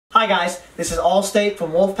Hi guys, this is Allstate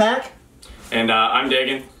from Wolfpack. And I'm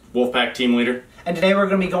Dagen, Wolfpack team leader. And today we're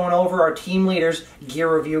going to be going over our team leader's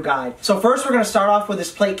gear review guide. So first we're going to start off with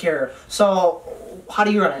this plate carrier. So how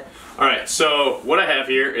do you run it? Alright, so what I have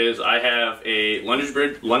here is I have a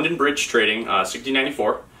London Bridge Trading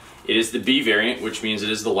 1694. It is the B variant, which means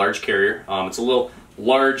it is the large carrier. It's a little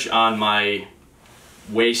large on my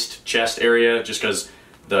waist, chest area, just because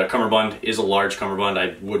the cummerbund is a large cummerbund.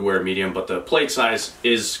 I would wear a medium, but the plate size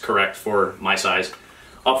is correct for my size.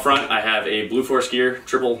 Up front, I have a Blue Force Gear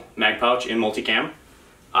triple mag pouch in multicam.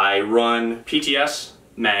 I run PTS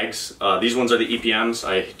mags. These ones are the EPMs.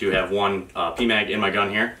 I do have one PMag in my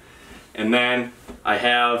gun here. And then I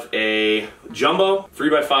have a jumbo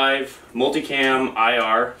 3x5 multicam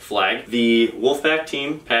IR flag. The Wolfpack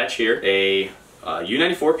team patch here, a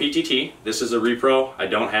U94 PTT. This is a repro. I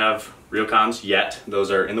don't have real cons yet.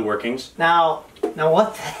 Those are in the workings. Now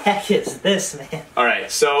what the heck is this, man? All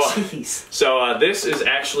right, so this is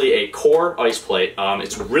actually a core ice plate.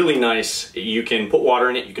 It's really nice. You can put water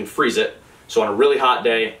in it. You can freeze it. So on a really hot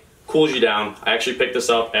day, cools you down. I actually picked this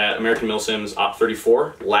up at American Milsim's Op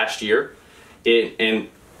 34 last year. And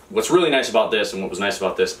what's really nice about this, and what was nice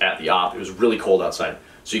about this at the Op, it was really cold outside.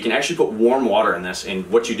 So you can actually put warm water in this, and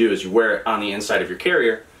what you do is you wear it on the inside of your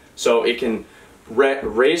carrier, so it can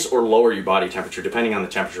raise or lower your body temperature depending on the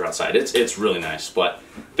temperature outside. It's really nice, but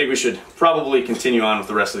I think we should probably continue on with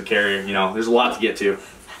the rest of the carrier. You know, there's a lot to get to.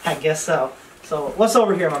 I guess so. So what's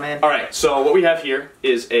over here, my man? All right, so what we have here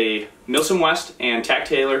is a Milsim West and Tac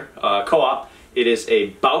Taylor co-op. It is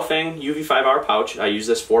a Baofeng UV5R pouch. I use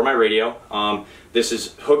this for my radio. This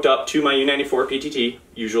is hooked up to my U94 PTT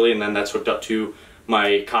usually, and then that's hooked up to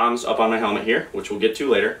my comms up on my helmet here, which we'll get to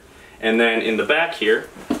later. And then in the back here,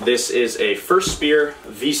 this is a First Spear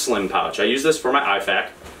V-Slim pouch. I use this for my IFAC.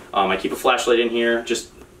 I keep a flashlight in here,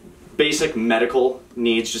 just basic medical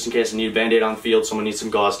needs, just in case I need a Band-Aid on the field, someone needs some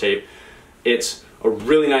gauze tape. It's a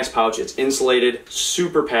really nice pouch. It's insulated,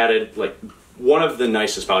 super padded, like one of the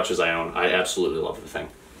nicest pouches I own. I absolutely love the thing.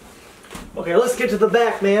 Okay, let's get to the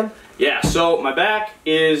back, man. Yeah, so my back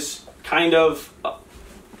is kind of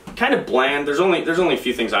bland. There's only a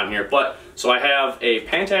few things on here, but so I have a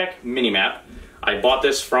Pantac mini map. I bought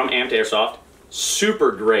this from Amped Airsoft.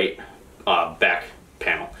 Super great back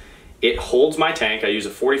panel. It holds my tank. I use a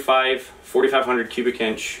 4,500 cubic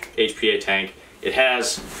inch HPA tank. It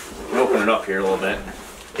has, I can open it up here a little bit.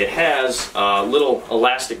 It has a little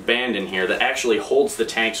elastic band in here that actually holds the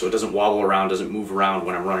tank so it doesn't wobble around, doesn't move around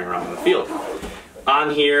when I'm running around in the field. On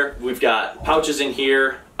here, we've got pouches in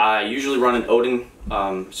here. I usually run an Odin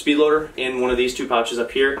speed loader in one of these two pouches up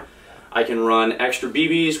here. I can run extra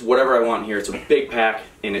BBs, whatever I want in here. It's a big pack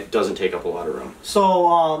and it doesn't take up a lot of room.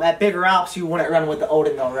 So at bigger ops you wouldn't run with the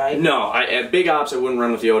Odin though, right? No, at big ops I wouldn't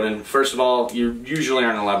run with the Odin. First of all, you usually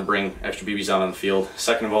aren't allowed to bring extra BBs out on the field.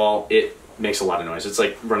 Second of all, it makes a lot of noise. It's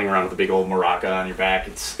like running around with a big old maraca on your back.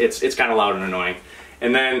 It's kind of loud and annoying.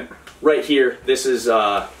 And then right here, this is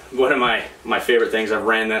one of my favorite things. I've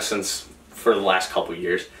ran this for the last couple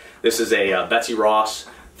years. This is a Betsy Ross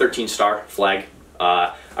 13-star flag.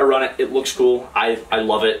 I run it. It looks cool. I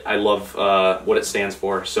love it. I love what it stands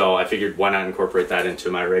for. So I figured why not incorporate that into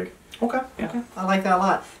my rig. Okay. Yeah. Okay. I like that a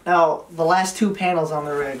lot. Now the last two panels on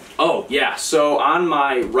the rig. Oh yeah. So on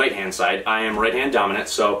my right hand side, I am right hand dominant.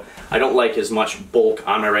 So I don't like as much bulk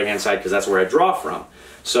on my right hand side because that's where I draw from.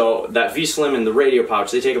 So that V-Slim and the radio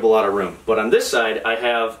pouch, they take up a lot of room. But on this side, I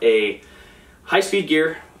have a high speed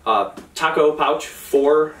gear taco pouch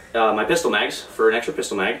for my pistol mags, for an extra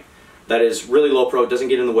pistol mag. That is really low pro, doesn't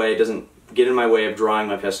get in the way, doesn't get in my way of drawing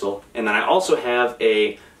my pistol. And then I also have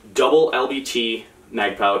a double LBT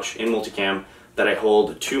mag pouch in multicam that I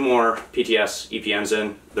hold two more PTS EPMs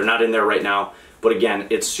in. They're not in there right now, but again,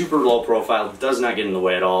 it's super low profile, does not get in the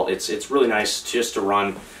way at all. It's really nice just to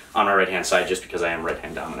run on my right hand side just because I am right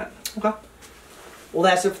hand dominant. Okay. Well,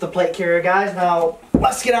 that's it for the plate carrier, guys. Now,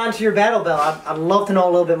 let's get on to your battle belt. I'd love to know a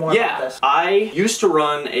little bit more about this. I used to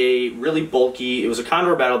run a really bulky, it was a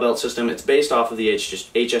Condor battle belt system. It's based off of the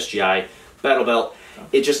HSGI battle belt.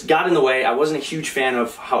 It just got in the way. I wasn't a huge fan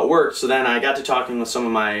of how it worked, so then I got to talking with some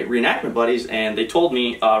of my reenactment buddies, and they told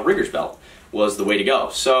me Rigger's belt was the way to go.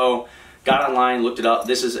 So, got online, looked it up.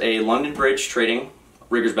 This is a London Bridge Trading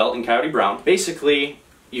Rigger's belt in Coyote Brown. Basically,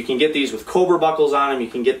 you can get these with Cobra buckles on them. You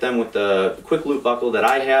can get them with the quick loop buckle that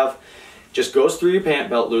I have. Just goes through your pant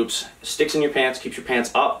belt loops, sticks in your pants, keeps your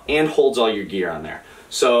pants up, and holds all your gear on there.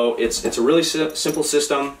 So it's a really simple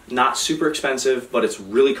system, not super expensive, but it's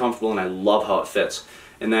really comfortable and I love how it fits.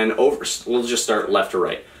 And then we'll just start left to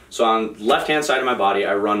right. So on the left-hand side of my body,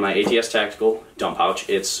 I run my ATS Tactical dump pouch.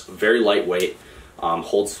 It's very lightweight.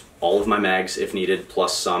 Holds all of my mags if needed,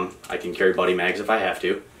 plus some. I can carry buddy mags if I have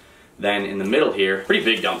to. Then in the middle here, pretty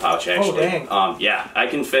big dump pouch actually. Oh, dang. Yeah, I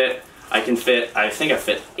think I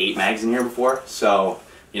fit 8 mags in here before. So,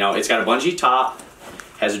 you know, it's got a bungee top,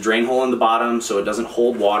 has a drain hole in the bottom so it doesn't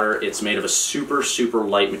hold water. It's made of a super, super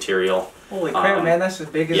light material. Holy crap, man, that's as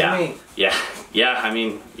big as me. Yeah, I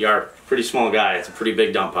mean, you're a pretty small guy. It's a pretty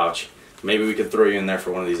big dump pouch. Maybe we could throw you in there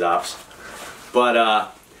for one of these ops.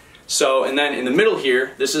 But, so, and then in the middle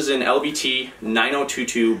here, this is an LBT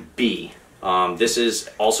 9022B. This is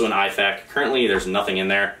also an IFAC. Currently, there's nothing in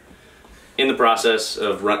there. In the process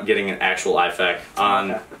of getting an actual IFAC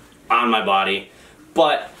on my body.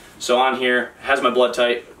 But, so on here, has my blood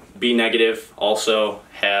type, B negative, also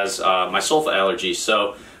has my sulfa allergy.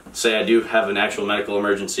 So, say I do have an actual medical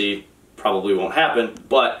emergency, probably won't happen,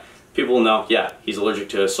 but people will know, yeah, he's allergic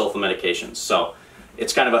to sulfa medications. So,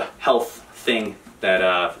 it's kind of a health thing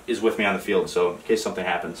that is with me on the field, so in case something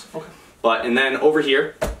happens. Okay. But, and then over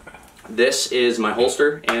here, this is my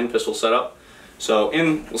holster and pistol setup. So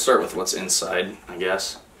we'll start with what's inside, I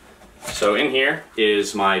guess. So in here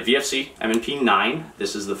is my VFC M&P 9.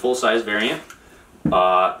 This is the full-size variant.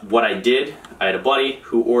 What I did, I had a buddy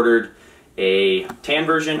who ordered a tan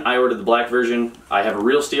version. I ordered the black version. I have a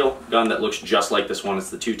real steel gun that looks just like this one. It's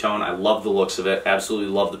the two-tone. I love the looks of it. Absolutely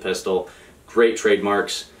love the pistol. Great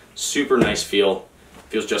trademarks. Super nice feel.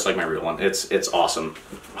 Feels just like my real one. It's awesome.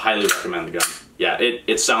 Highly recommend the gun. Yeah,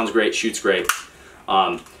 it sounds great, shoots great.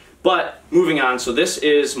 But moving on, so this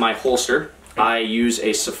is my holster. I use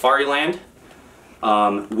a Safariland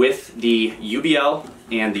with the UBL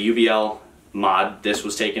and the UBL mod. This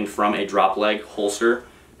was taken from a drop leg holster.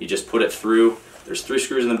 You just put it through. There's 3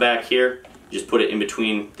 screws in the back here. You just put it in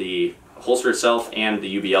between the holster itself and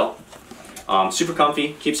the UBL. Super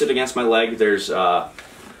comfy, keeps it against my leg. There's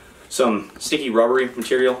some sticky rubbery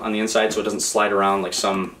material on the inside so it doesn't slide around like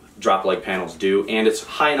some drop leg panels do, and it's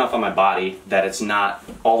high enough on my body that it's not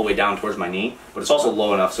all the way down towards my knee, but it's also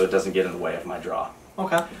low enough so it doesn't get in the way of my draw.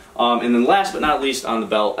 Okay. And then last but not least on the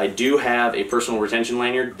belt, I do have a personal retention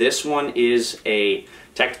lanyard. This one is a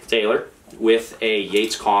tactical tailor with a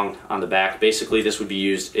Yates Kong on the back. Basically this would be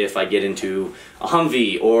used if I get into a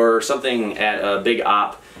Humvee or something at a big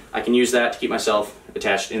op. I can use that to keep myself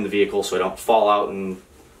attached in the vehicle so I don't fall out and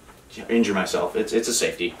injure myself. It's a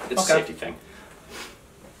safety. It's a safety thing.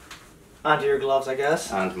 Onto your gloves, I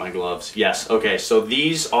guess. Onto my gloves. Yes. Okay. So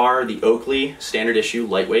these are the Oakley standard issue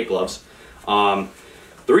lightweight gloves. The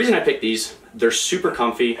reason I picked these, they're super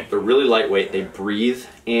comfy. They're really lightweight. They breathe,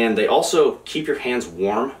 and they also keep your hands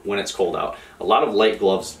warm when it's cold out. A lot of light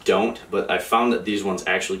gloves don't, but I found that these ones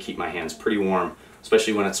actually keep my hands pretty warm,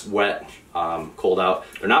 especially when it's wet, cold out.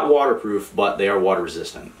 They're not waterproof, but they are water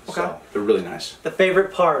resistant. Okay. So they're really nice. The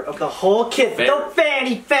favorite part of the whole kit, the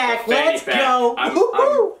fanny pack. Let's go.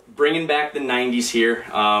 I'm bringing back the 90s here.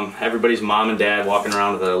 Everybody's mom and dad walking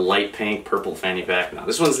around with a light pink, purple fanny pack. No,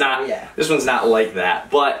 this one's not. Yeah. This one's not like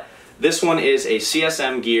that. But this one is a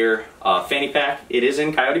CSM Gear fanny pack. It is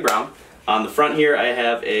in Coyote Brown. On the front here, I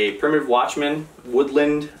have a Primitive Watchman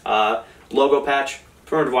Woodland logo patch.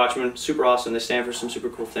 Primitive Watchman, super awesome. They stand for some super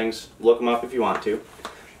cool things. Look them up if you want to.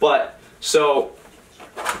 But so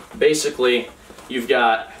basically, you've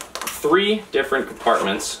got 3 different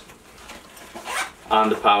compartments on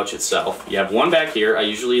the pouch itself. You have one back here. I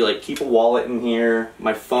usually like keep a wallet in here,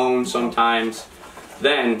 my phone sometimes.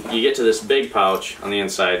 Then you get to this big pouch on the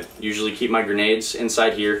inside. Usually keep my grenades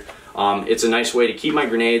inside here. It's a nice way to keep my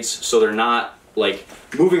grenades so they're not like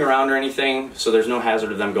moving around or anything, so there's no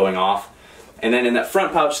hazard of them going off. And then in that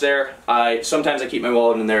front pouch there, sometimes I keep my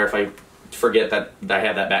wallet in there if I forget that I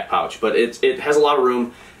have that back pouch. But it has a lot of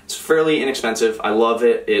room. It's fairly inexpensive. I love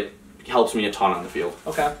it. It helps me a ton on the field.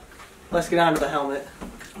 Okay. Let's get on to the helmet.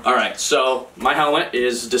 All right, so my helmet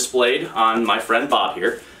is displayed on my friend Bob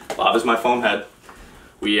here. Bob is my foam head.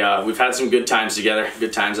 We've had some good times together,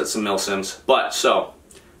 good times at some Milsims. But so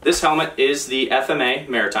this helmet is the FMA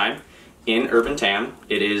Maritime in Urban Tan.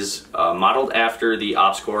 It is modeled after the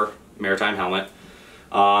Ops Corps Maritime helmet.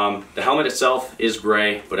 The helmet itself is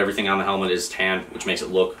gray, but everything on the helmet is tan, which makes it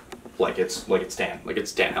look like it's tan, like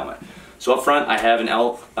it's a tan helmet. So up front, I have an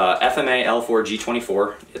FMA L4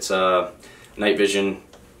 G24. It's a night vision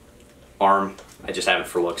arm. I just have it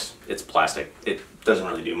for looks. It's plastic. It doesn't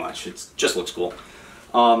really do much. It just looks cool.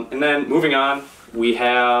 And then moving on, we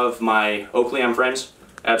have my Oakley M frames.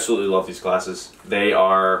 Absolutely love these glasses. They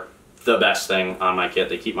are the best thing on my kit.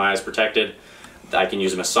 They keep my eyes protected. I can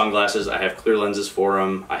use them as sunglasses. I have clear lenses for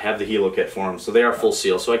them. I have the Helo kit for them. So they are full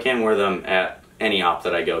seal. So I can wear them at any op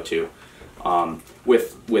that I go to.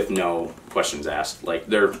 With no questions asked. Like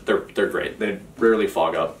they're great. They rarely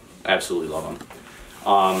fog up. Absolutely love them.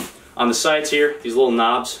 On the sides here, these little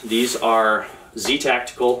knobs, these are Z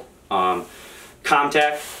Tactical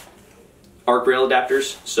Comtac arc rail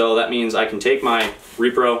adapters. So that means I can take my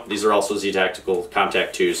Repro, these are also Z Tactical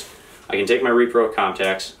Comtac 2s. I can take my Repro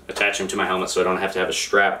Comtacs, attach them to my helmet so I don't have to have a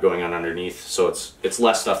strap going on underneath. So it's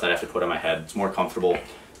less stuff that I have to put on my head. It's more comfortable.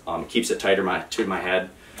 Keeps it tighter to my head.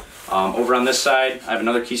 Over on this side, I have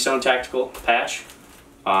another Keystone Tactical patch.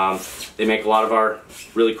 They make a lot of our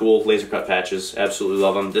really cool laser cut patches. Absolutely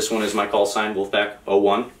love them. This one is my call sign, Wolfpack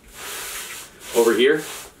 01. Over here,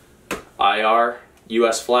 IR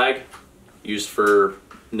US flag, used for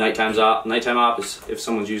nighttime op is if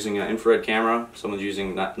someone's using an infrared camera, someone's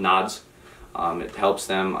using nods. It helps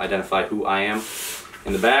them identify who I am.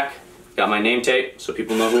 In the back, got my name tape so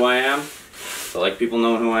people know who I am. I like people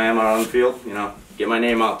knowing who I am out on the field, you know, get my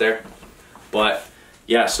name out there. But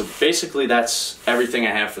yeah, so basically that's everything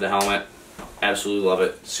I have for the helmet. Absolutely love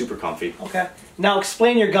it. Super comfy. Okay. Now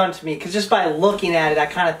explain your gun to me, because just by looking at it, I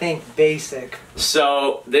kind of think basic.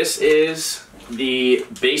 So this is the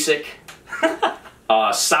basic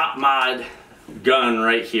SOP mod gun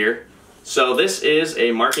right here. So this is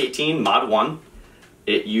a Mark 18 Mod 1.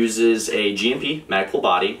 It uses a GMP Magpul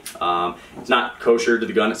body. It's not kosher to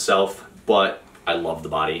the gun itself, but I love the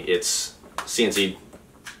body. It's CNC,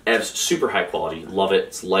 super high quality. Love it.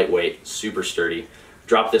 It's lightweight, super sturdy.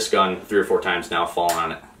 Dropped this gun 3 or 4 times now, fallen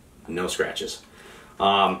on it, no scratches.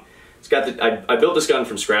 It's got I built this gun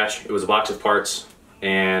from scratch. It was a box of parts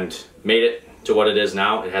and made it to what it is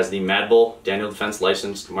now. It has the Mad Bull Daniel Defense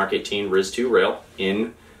licensed Mark 18 RIS 2 rail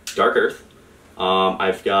in Dark Earth.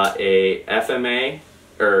 I've got a FMA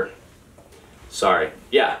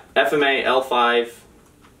L5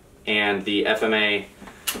 and the FMA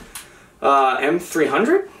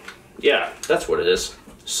M300. Yeah, that's what it is.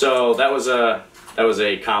 So that was a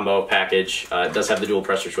combo package. It does have the dual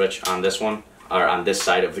pressure switch on this one, or on this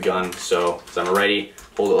side of the gun. So as I'm a righty,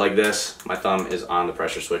 hold it like this. My thumb is on the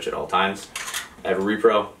pressure switch at all times. I have a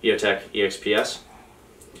Repro EOTech EXPS,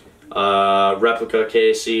 replica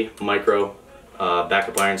KAC micro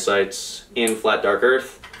backup iron sights in flat dark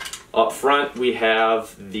earth. Up front we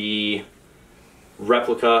have the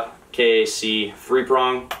replica KAC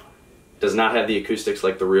 3-prong. Does not have the acoustics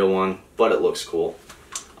like the real one, but it looks cool.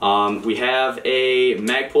 We have a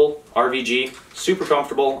Magpul RVG, super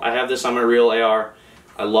comfortable. I have this on my real AR.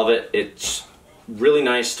 I love it. It's really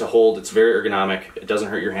nice to hold. It's very ergonomic. It doesn't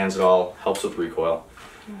hurt your hands at all. Helps with recoil.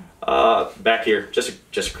 Back here, just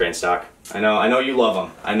a crane stock. I know you love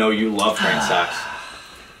them. I know you love crane stocks.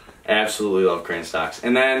 Absolutely love crane stocks.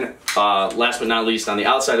 And then, last but not least, on the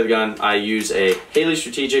outside of the gun, I use a Haley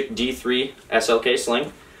Strategic D3 SLK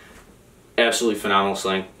sling. Absolutely phenomenal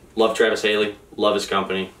sling. Love Travis Haley. Love his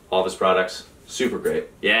company. All of his products. Super great.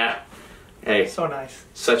 Yeah. Hey. So nice.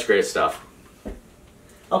 Such great stuff.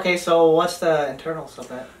 Okay, so what's the internals of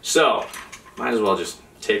that? So, might as well just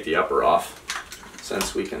take the upper off,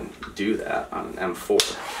 since we can do that on an M4.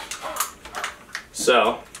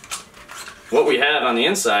 So, what we have on the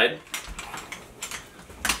inside,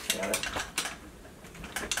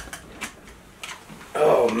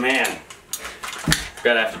 oh man,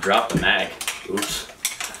 gotta have to drop the mag, oops.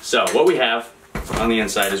 So what we have on the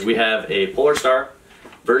inside is we have a Polar Star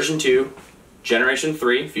version 2 generation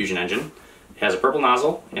 3 fusion engine. It has a purple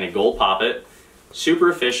nozzle and a gold poppet, super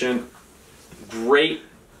efficient, great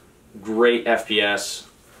FPS,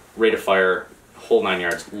 rate of fire, whole 9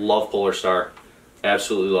 yards. Love Polar Star.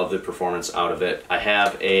 Absolutely love the performance out of it. I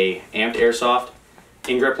have a amped Airsoft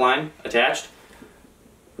in-grip line attached.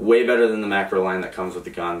 Way better than the macro line that comes with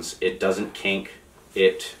the guns. It doesn't kink.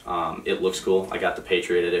 It looks cool. I got the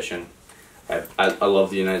Patriot edition. I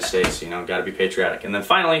love the United States, you know, gotta be patriotic. And then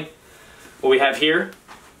finally, what we have here,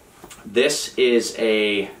 this is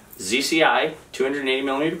a ZCI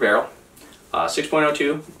 280mm barrel,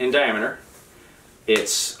 6.02 in diameter.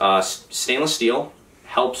 It's stainless steel,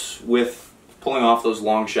 helps with pulling off those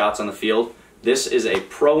long shots on the field. This is a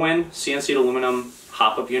ProWin CNC aluminum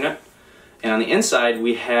hop-up unit. And on the inside,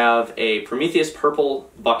 we have a Prometheus purple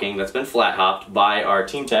bucking that's been flat hopped by our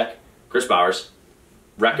team tech, Chris Bowers.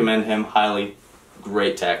 Recommend him highly.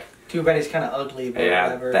 Great tech. Too bad he's kind of ugly, but yeah,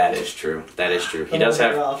 whatever. that is true. That is true. He does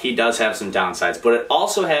have some downsides, but it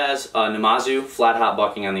also has a Namazu flat hop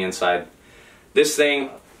bucking on the inside. This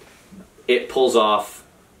thing, it pulls off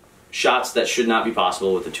shots that should not be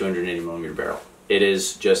possible with a 280mm barrel. It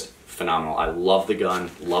is just phenomenal. I love the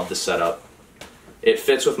gun. Love the setup. It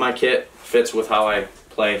fits with my kit. Fits with how I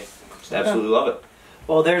play. Just absolutely love it.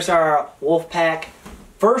 Well, there's our Wolfpack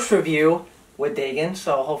first review with Dagen,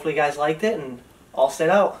 so hopefully you guys liked it and all set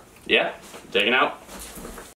out. Yeah, Dagen out.